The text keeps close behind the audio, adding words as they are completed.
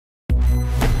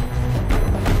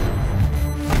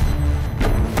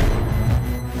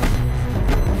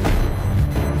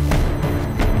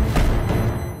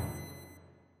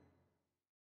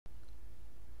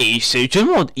Et salut tout le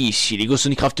monde, ici Lego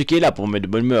Sonicraft qui est là pour me mettre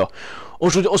de bonne humeur.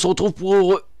 Aujourd'hui on se retrouve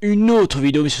pour une autre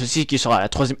vidéo, mais ceci qui sera la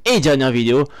troisième et dernière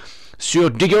vidéo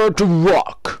sur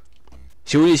DECOUVERT.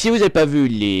 Si vous n'avez pas vu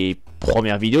les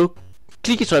premières vidéos,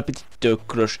 cliquez sur la petite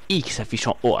cloche i qui s'affiche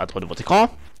en haut à droite de votre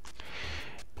écran.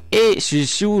 Et si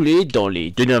vous voulez, dans les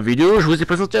dernières vidéos, je vous ai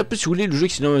présenté un peu, si vous voulez, le jeu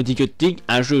qui se nomme Dédicace,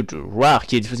 un jeu de Rare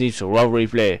qui est disponible sur Rare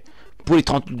Replay pour les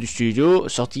 30 du studio,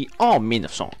 sorti en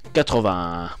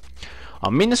 1980. En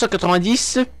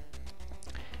 1990,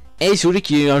 et si vous voulez,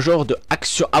 qu'il y ait un genre de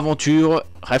action-aventure,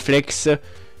 réflexe,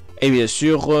 et bien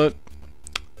sûr,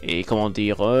 et comment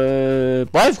dire,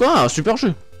 bref quoi, un super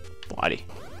jeu. Bon allez,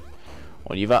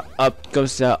 on y va, hop, comme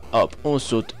ça, hop, on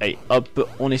saute, allez, hop,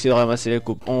 on essaie de ramasser la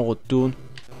coupe, on retourne,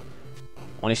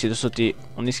 on essaie de sauter,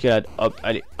 on escalade, hop,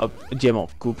 allez, hop, diamant,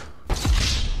 coupe.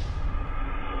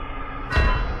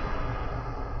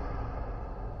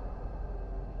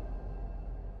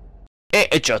 Et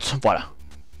headshot, voilà.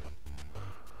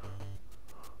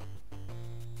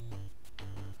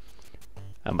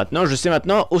 Alors maintenant, je sais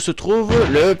maintenant où se trouve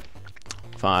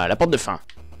la porte de fin.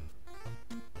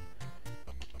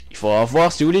 Il faut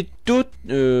avoir, si vous voulez, tout,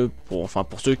 pour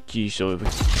ceux qui se...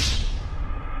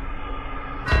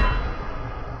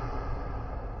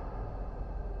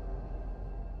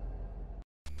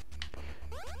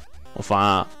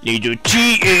 Enfin, les deux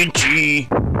TNT.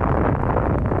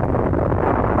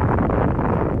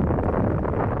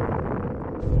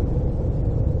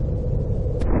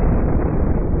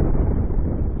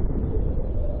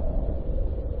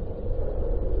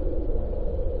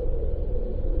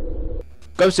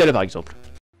 Comme celle-là par exemple.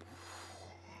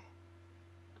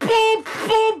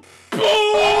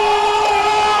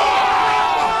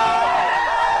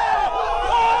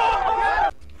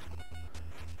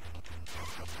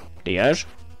 Dégage.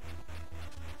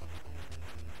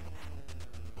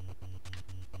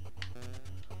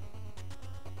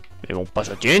 Mais bon, pas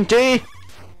sur TNT.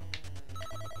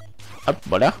 Hop,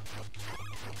 voilà.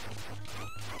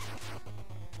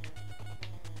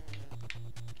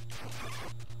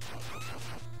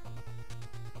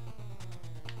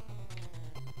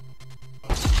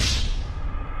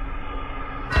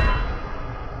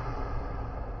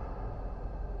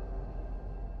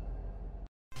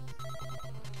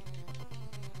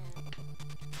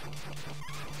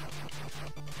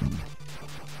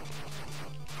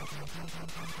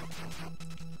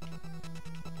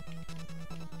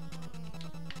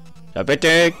 Ça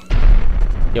pété.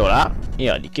 Et voilà,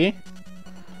 éradiqué.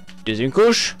 Deuxième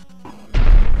couche.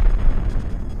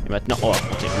 Et maintenant on va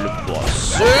monter le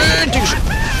boss.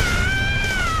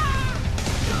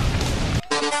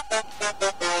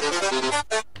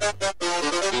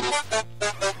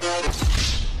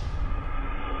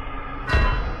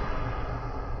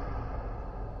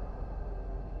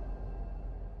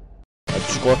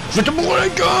 Tu crois? Je vais te bourrer la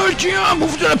gueule, tiens,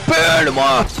 bouffe de la pelle,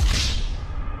 moi.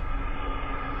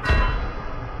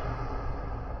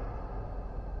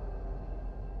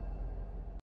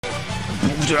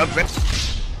 De la pelle.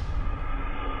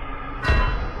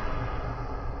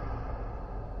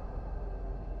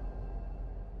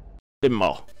 C'est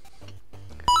mort.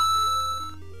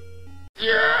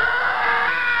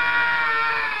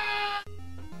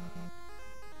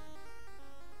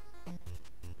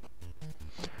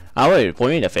 Ah ouais, le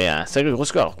premier il a fait un sacré gros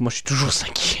score alors que moi je suis toujours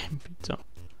 5ème. Putain.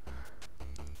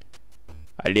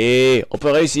 Allez, on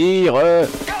peut réussir.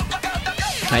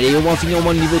 Allez, au moins finir au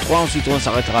moins le niveau 3, ensuite on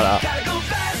s'arrêtera là.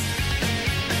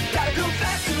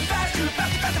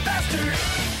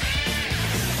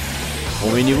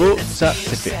 Premier niveau, ça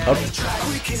c'est fait. Hop.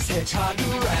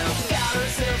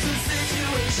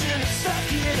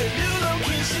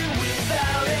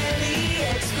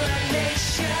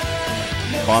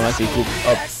 On ramasse les coupes,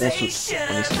 hop, on saute,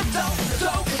 on esquive.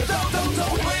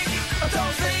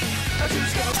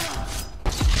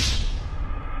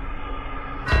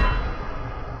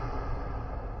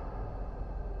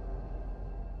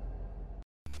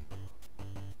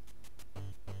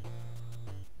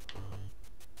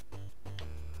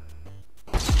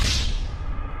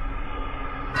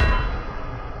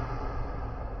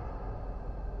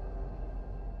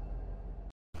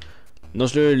 Dans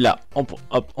ce là, hop,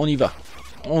 on y va.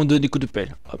 On donne des coups de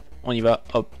pelle. Hop, on y va,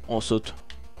 hop, on saute.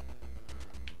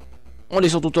 On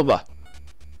descend tout en bas.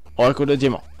 On récolte le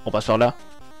diamant. On passe par là.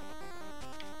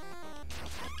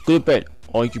 Coup de pelle.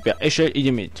 On récupère échelle et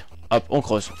dynamite. Hop, on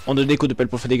creuse. On donne des coups de pelle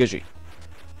pour le faire dégager.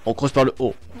 On creuse par le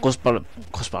haut. On creuse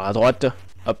par la droite.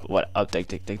 Hop, voilà. Hop, tac,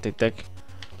 tac, tac, tac, tac.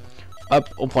 Hop,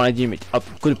 on prend la dynamite. Hop,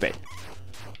 coup de pelle.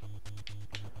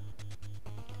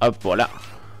 Hop, voilà.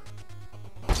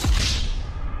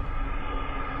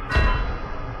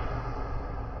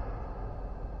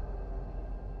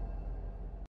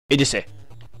 Et décès.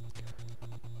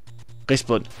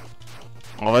 Respawn.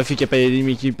 On va faire qu'il n'y a pas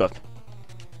d'ennemis qui pop.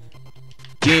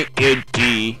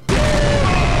 TNT.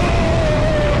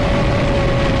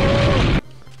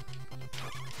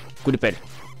 Coup de pelle.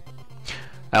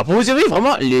 Alors pour vous savez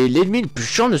vraiment l'ennemi le plus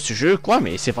chiant de ce jeu quoi,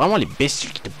 mais c'est vraiment les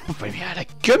bestioles qui te pompent à la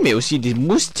queue, mais aussi des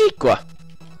moustiques quoi.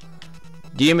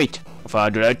 Dynamite. Enfin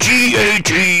de la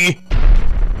TNT.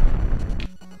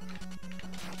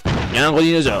 Il y a un gros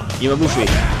dinosaure, il m'a bouffé.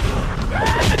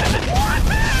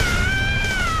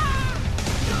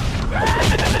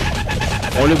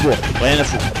 On le bourre, rien à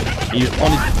foutre. Il prend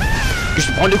des...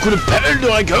 Je prends des coups de pelle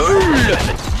dans la gueule.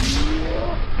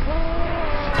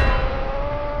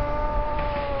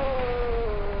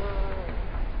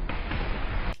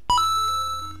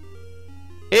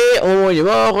 Et oh il est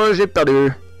mort, j'ai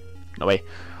perdu. Non ouais,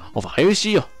 on va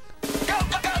réussir.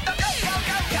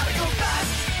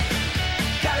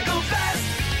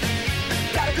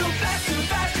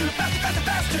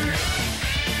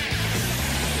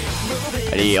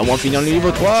 Allez, on va finir le niveau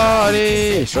 3,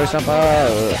 allez, soyez sympa.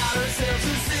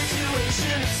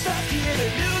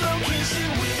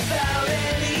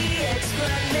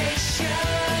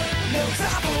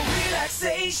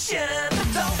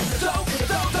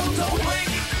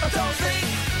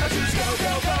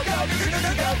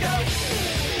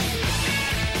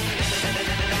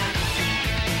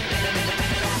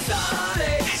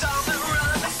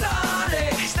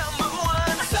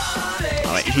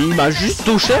 Il m'a juste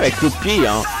touché avec le pied,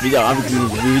 hein. Je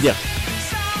veux dire,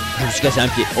 je me suis cassé un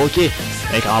pied, ok.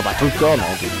 Avec un pas tout le corps, non.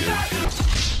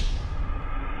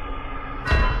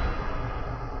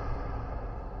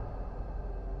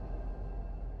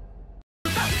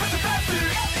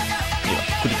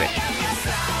 Coup de pelle.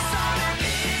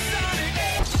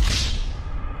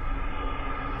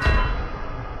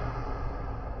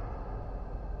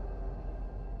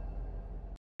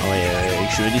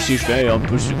 Je me dis si je fais un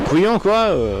peu couillon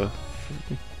quoi.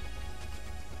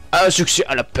 Ah, succès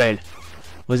à la pelle.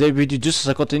 Vous avez buté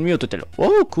 250 ennemis au total.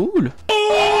 Oh cool.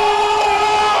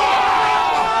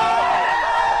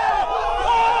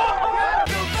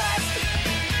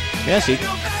 Merci.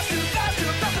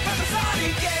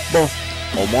 Bon,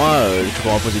 au moins le truc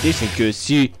en positif c'est que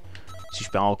si je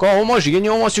perds encore, au moins j'ai gagné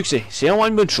au moins succès. C'est au moins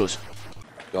une bonne chose.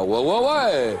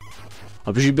 Ouais.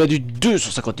 En plus j'ai perdu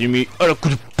 250 ennemis à la coup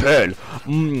de pelle.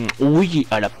 Oui,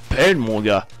 à la pelle mon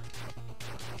gars.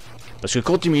 Parce que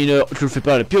quand tu es mineur, tu le fais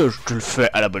pas à la pioche, tu le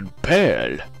fais à la bonne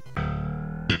pelle.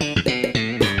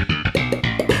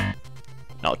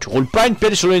 Non, tu roules pas une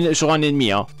pelle sur un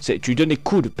ennemi, hein. Tu donnes des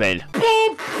coups de pelle.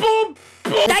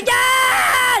 Ta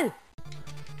gueule!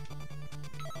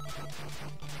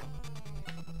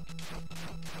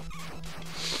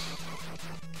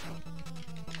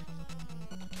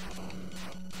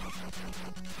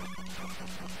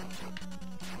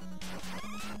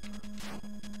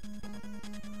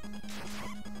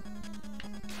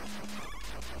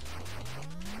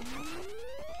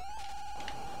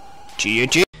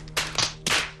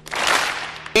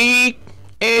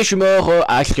 Et je suis mort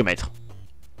à quelques mètres.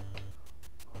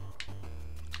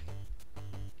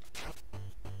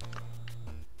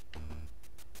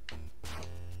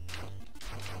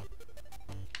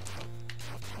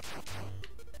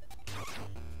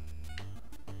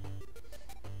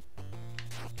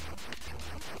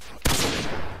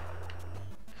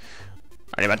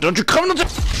 Allez maintenant tu crames dans ta...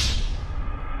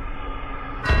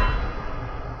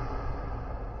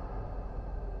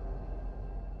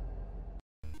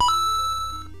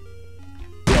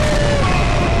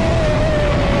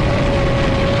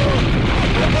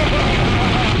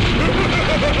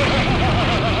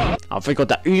 En fait, quand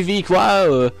t'as une vie, quoi,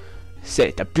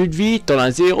 t'as plus de vie, t'en as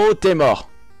 0, t'es mort.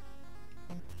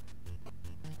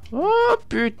 Oh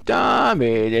putain,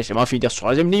 mais laissez-moi finir sur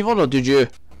le 3e niveau, nom de Dieu.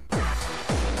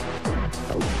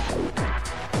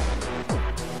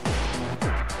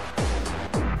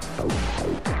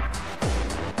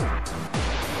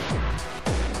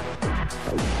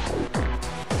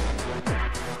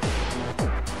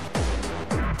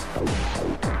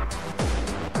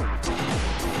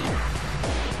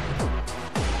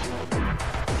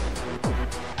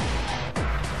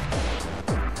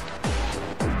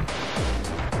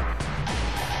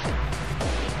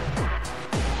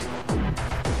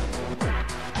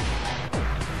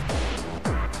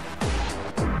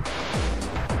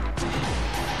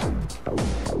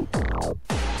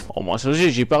 Au moins ça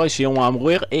j'ai pas réussi à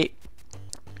mourir et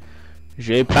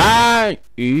j'ai pas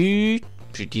eu,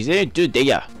 je disais, de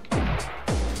dégâts.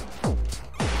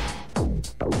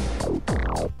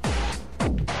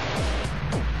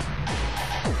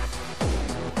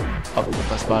 Hop, on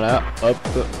passe par là, hop,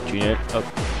 tunnel, hop.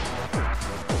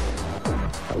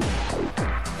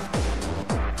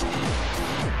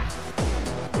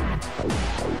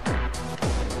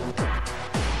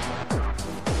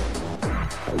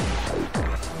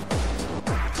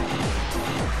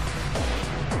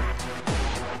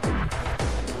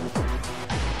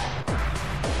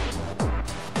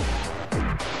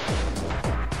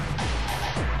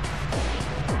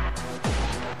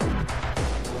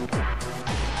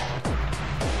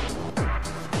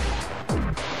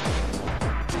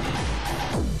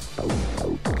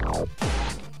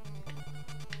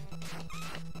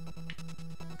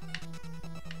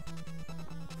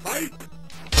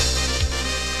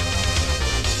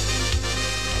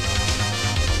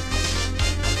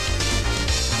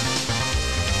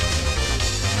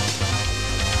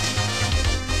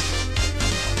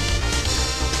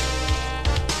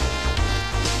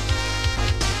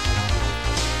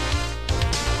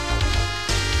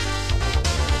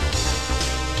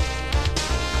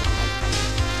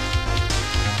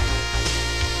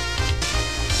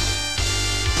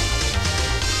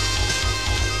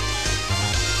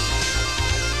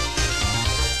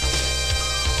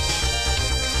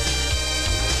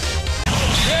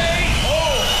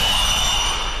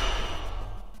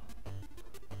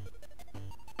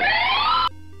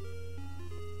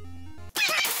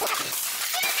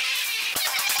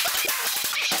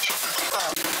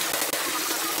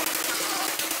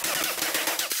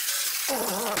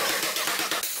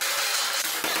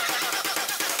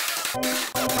 Vous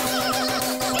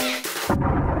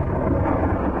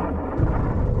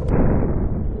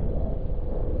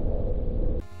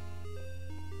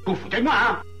foutez de moi,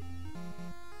 hein?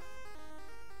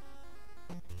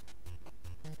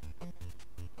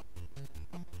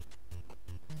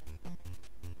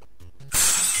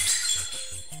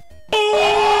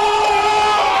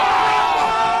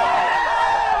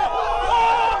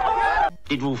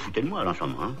 Dites-vous, vous foutez de moi, là, en ce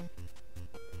moment, hein?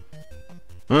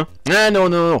 Hein? Ah non,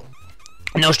 non, non.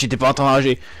 Non, je t'étais pas en train de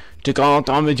rager. J'étais en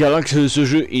train de me dire là que ce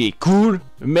jeu il est cool,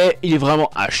 mais il est vraiment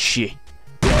à chier.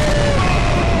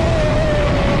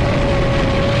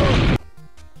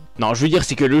 Non, je veux dire,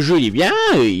 c'est que le jeu il est bien,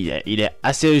 il est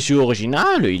assez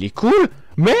original, il est cool,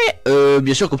 mais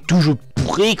bien sûr, comme tout jeu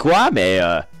pourri, quoi, mais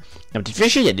un petit fait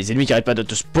chier, il y a des ennemis qui arrêtent pas de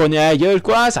te spawner à la gueule,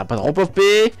 quoi, ça va pas de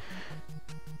repopper.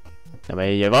 Non,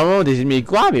 mais il y a vraiment des ennemis,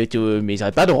 quoi, mais ils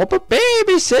arrêtent pas de repopper,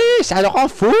 mais ça le rend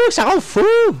fou, ça rend fou,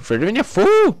 je vais devenir fou.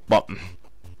 Bon,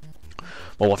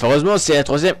 bref, heureusement, c'est la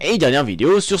troisième et dernière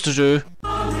vidéo sur ce jeu.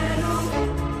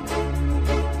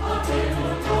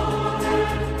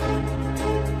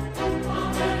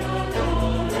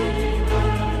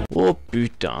 Oh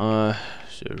putain,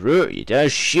 ce jeu il était à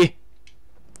chier.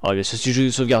 Oh bien ça si je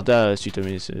sauvegarde suite à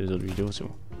mes autres vidéos c'est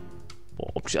bon. Bon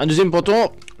en plus un deuxième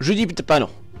bouton, je dis peut-être pas non.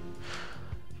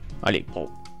 Allez bon.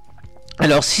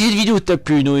 Alors si cette vidéo t'a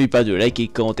plu, n'oublie pas de liker,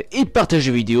 commenter et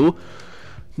partager la vidéo.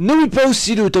 N'oublie pas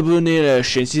aussi de t'abonner à la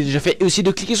chaîne si c'est déjà fait et aussi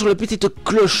de cliquer sur la petite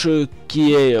cloche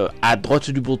qui est à droite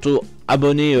du bouton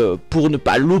abonner pour ne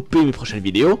pas louper mes prochaines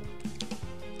vidéos.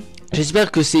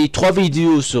 J'espère que ces 3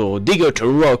 vidéos sur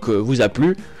DECOUVERT vous a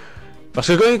plu. Parce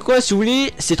que comme quoi, si vous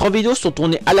voulez, ces 3 vidéos sont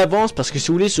tournées à l'avance. Parce que si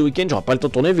vous voulez, ce week-end, j'aurai pas le temps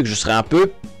de tourner vu que je serai un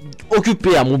peu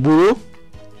occupé à mon boulot.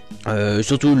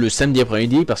 Surtout le samedi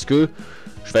après-midi parce que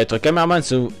je vais être caméraman.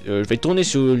 Je vais tourner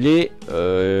si vous voulez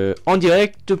en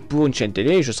direct pour une chaîne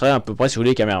télé. Et je serai à peu près si vous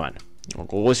voulez caméraman.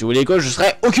 Donc en gros, si vous voulez quoi, je serai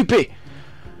occupé.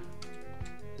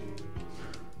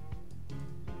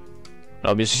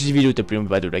 Alors bien sûr si cette vidéo t'a plu, n'oublie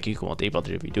pas de liker, commenter,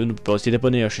 partager la vidéo, n'oublie pas aussi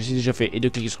d'abonner à la chaîne si c'est déjà fait et de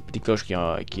cliquer sur la petite cloche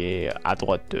qui est à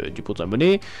droite du bouton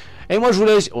abonné. Et moi je vous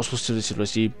laisse, on se retrouve cette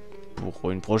fois-ci pour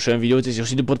une prochaine vidéo, c'est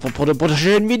aussi de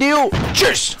prochaine vidéo.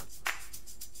 Tchuss.